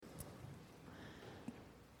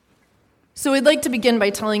So I'd like to begin by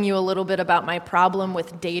telling you a little bit about my problem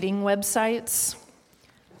with dating websites.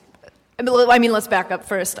 I mean, let's back up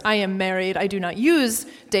first. I am married. I do not use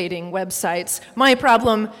dating websites. My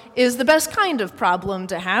problem is the best kind of problem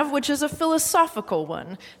to have, which is a philosophical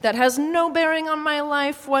one that has no bearing on my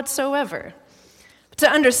life whatsoever. To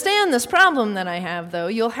understand this problem that I have, though,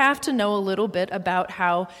 you'll have to know a little bit about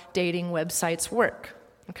how dating websites work.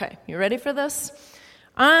 Okay, you ready for this?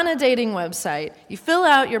 On a dating website, you fill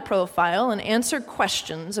out your profile and answer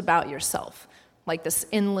questions about yourself, like this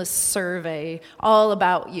endless survey all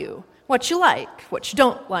about you. What you like, what you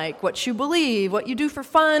don't like, what you believe, what you do for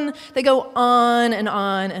fun. They go on and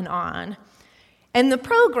on and on. And the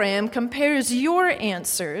program compares your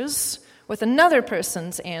answers with another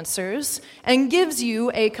person's answers and gives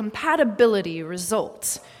you a compatibility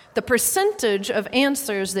result, the percentage of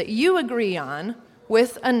answers that you agree on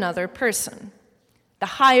with another person. The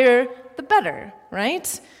higher, the better,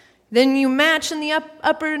 right? Then you match in the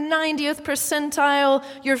upper 90th percentile,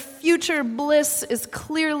 your future bliss is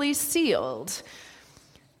clearly sealed.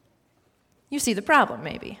 You see the problem,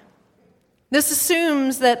 maybe. This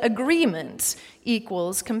assumes that agreement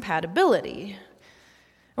equals compatibility.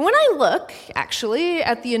 And when I look, actually,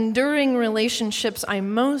 at the enduring relationships I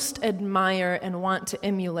most admire and want to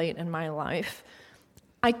emulate in my life,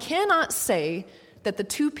 I cannot say that the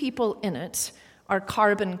two people in it are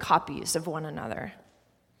carbon copies of one another.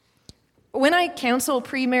 When I counsel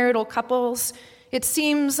premarital couples, it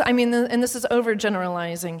seems, and this is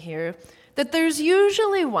overgeneralizing here, that there's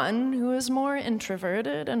usually one who is more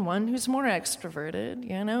introverted and one who's more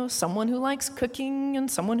extroverted, someone who likes cooking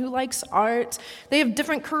and someone who likes art. They have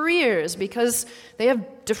different careers because they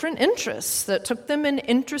have different interests that took them in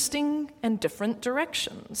interesting and different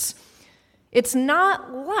directions. It's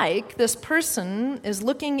not like this person is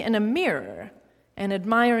looking in a mirror and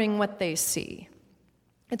admiring what they see.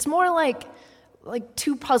 It's more like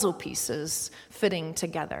two puzzle pieces fitting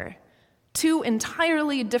together, two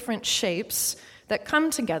entirely different shapes that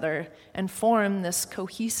come together and form this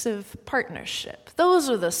cohesive partnership. Those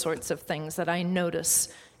are the sorts of things that I notice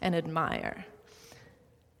and admire.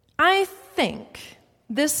 I think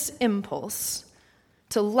this impulse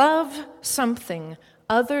to love something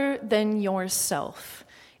other than yourself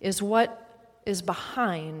is what is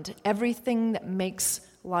behind everything that makes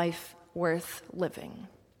life worth living.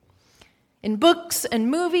 In books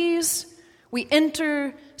and movies, we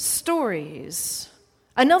enter stories,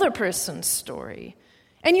 another person's story.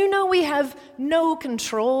 And we have no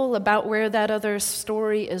control about where that other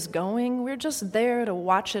story is going. We're just there to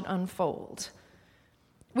watch it unfold.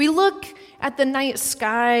 We look at the night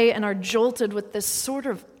sky and are jolted with this sort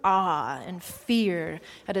of awe and fear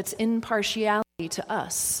at its impartiality to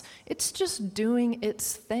us. It's just doing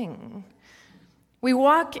its thing. We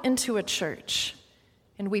walk into a church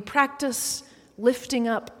and we practice lifting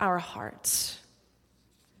up our hearts.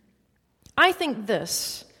 I think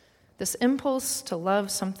this impulse to love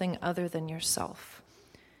something other than yourself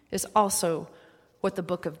is also what the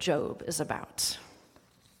book of Job is about.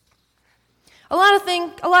 A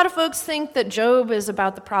lot of folks think that Job is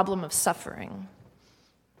about the problem of suffering.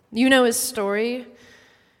 You know his story.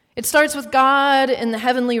 It starts with God in the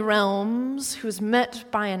heavenly realms, who is met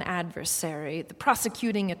by an adversary, the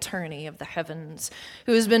prosecuting attorney of the heavens,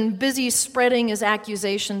 who has been busy spreading his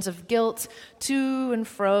accusations of guilt to and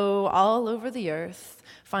fro all over the earth,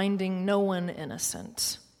 finding no one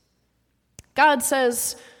innocent. God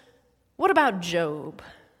says, "What about Job?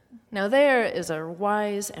 Now there is a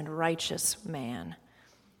wise and righteous man."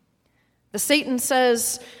 The Satan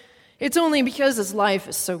says, "It's only because his life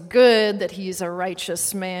is so good that he's a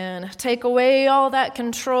righteous man. Take away all that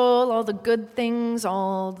control, all the good things,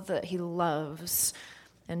 all that he loves,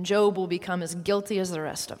 and Job will become as guilty as the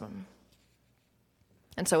rest of them."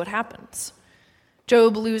 And so it happens.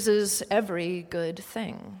 Job loses every good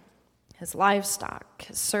thing: his livestock,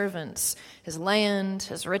 his servants, his land,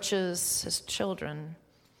 his riches, his children.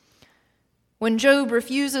 When Job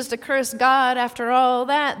refuses to curse God after all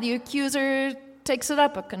that, the accuser takes it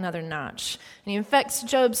up another notch, and he infects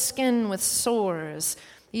Job's skin with sores,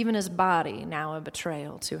 even his body now a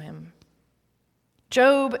betrayal to him.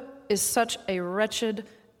 Job is such a wretched,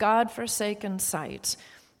 God-forsaken sight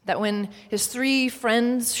that when his 3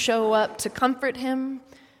 friends show up to comfort him,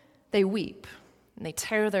 they weep, and they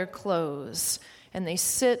tear their clothes, and they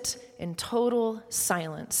sit in total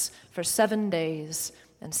silence for 7 days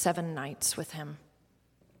and 7 nights with him.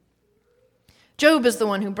 Job is the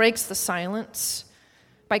one who breaks the silence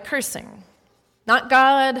by cursing, not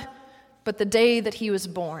God, but the day that he was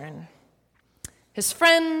born. His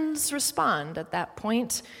friends respond at that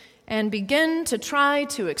point and begin to try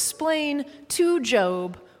to explain to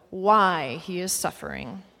Job why he is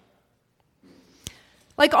suffering.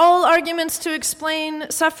 Like all arguments to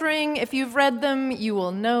explain suffering, if you've read them, you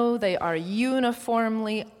will know they are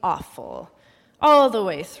uniformly awful, all the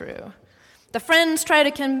way through. The friends try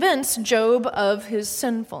to convince Job of his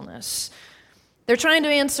sinfulness. They're trying to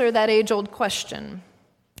answer that age-old question.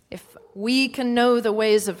 If we can know the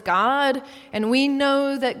ways of God, and we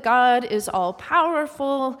know that God is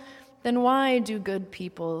all-powerful, then why do good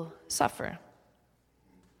people suffer?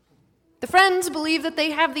 The friends believe that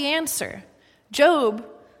they have the answer. Job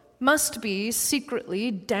must be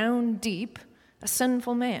secretly, down deep, a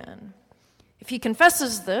sinful man. If he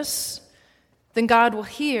confesses this, then God will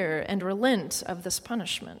hear and relent of this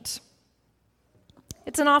punishment.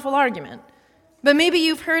 It's an awful argument, but maybe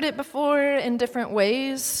you've heard it before in different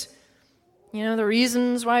ways. You know, the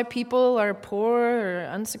reasons why people are poor or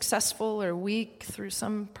unsuccessful or weak through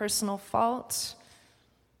some personal fault.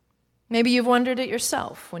 Maybe you've wondered it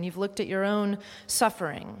yourself when you've looked at your own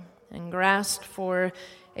suffering and grasped for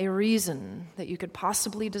a reason that you could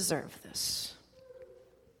possibly deserve this.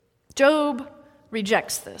 Job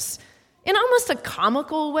rejects this. In almost a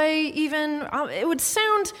comical way, even. It would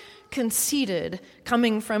sound conceited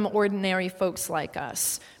coming from ordinary folks like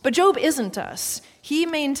us. But Job isn't us. He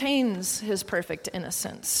maintains his perfect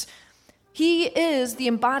innocence. He is the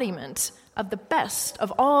embodiment of the best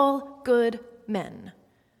of all good men.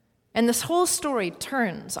 And this whole story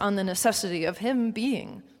turns on the necessity of him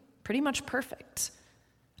being pretty much perfect.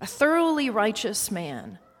 A thoroughly righteous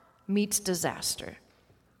man meets disaster.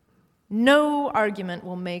 No argument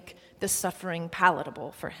will make this suffering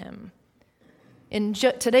palatable for him. In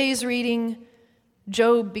today's reading,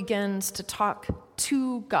 Job begins to talk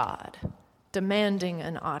to God, demanding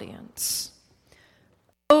an audience.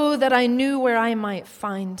 Oh, that I knew where I might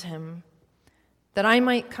find him, that I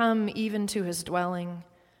might come even to his dwelling.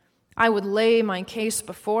 I would lay my case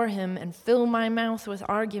before him and fill my mouth with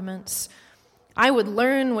arguments. I would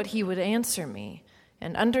learn what he would answer me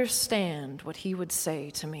and understand what he would say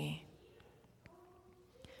to me.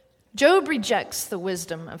 Job rejects the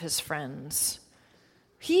wisdom of his friends.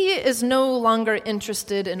 He is no longer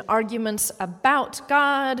interested in arguments about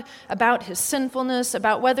God, about his sinfulness,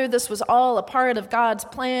 about whether this was all a part of God's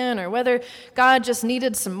plan or whether God just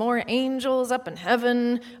needed some more angels up in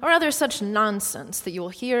heaven or other such nonsense that you will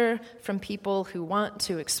hear from people who want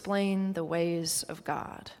to explain the ways of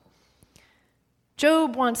God.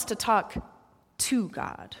 Job wants to talk to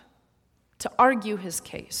God, to argue his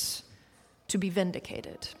case, to be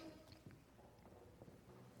vindicated.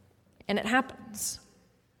 And it happens.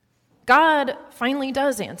 God finally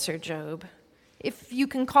does answer Job, if you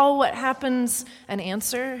can call what happens an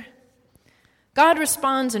answer. God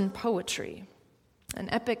responds in poetry, an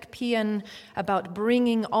epic paean about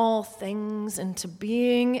bringing all things into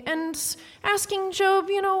being and asking Job,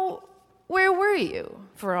 where were you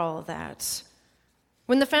for all of that?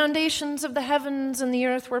 When the foundations of the heavens and the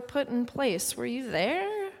earth were put in place, were you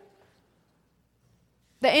there?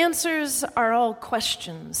 The answers are all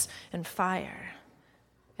questions and fire,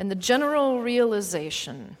 and the general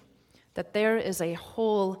realization that there is a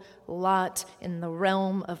whole lot in the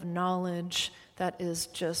realm of knowledge that is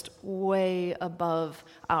just way above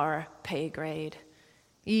our pay grade,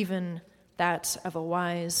 even that of a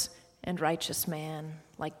wise and righteous man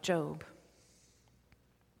like Job.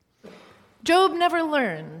 Job never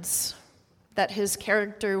learns that his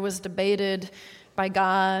character was debated by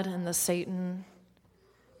God and the Satan.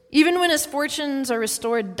 Even when his fortunes are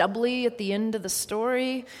restored doubly at the end of the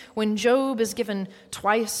story, when Job is given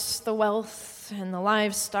twice the wealth and the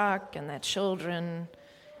livestock and the children,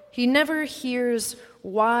 he never hears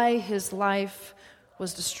why his life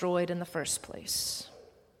was destroyed in the first place.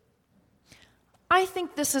 I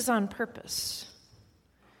think this is on purpose.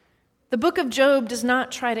 The book of Job does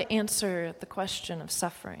not try to answer the question of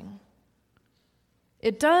suffering.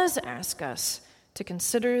 It does ask us to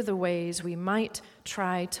consider the ways we might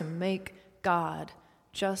try to make God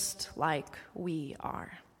just like we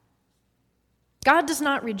are. God does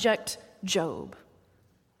not reject Job,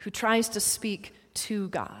 who tries to speak to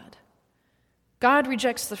God. God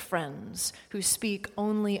rejects the friends who speak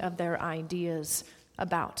only of their ideas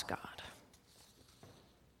about God.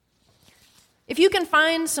 If you can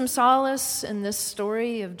find some solace in this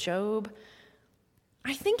story of Job,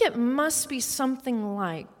 I think it must be something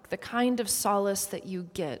like the kind of solace that you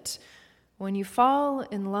get when you fall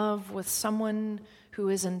in love with someone who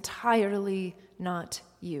is entirely not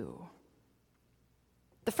you.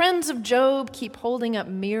 The friends of Job keep holding up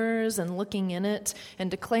mirrors and looking in it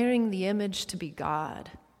and declaring the image to be God.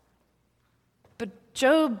 But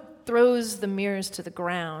Job throws the mirrors to the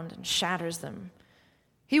ground and shatters them.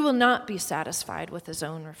 He will not be satisfied with his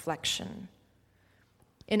own reflection.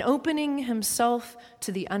 In opening himself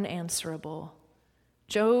to the unanswerable,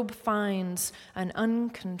 Job finds an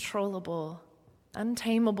uncontrollable,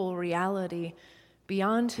 untamable reality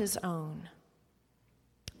beyond his own.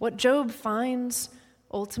 What Job finds,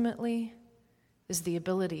 ultimately, is the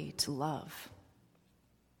ability to love.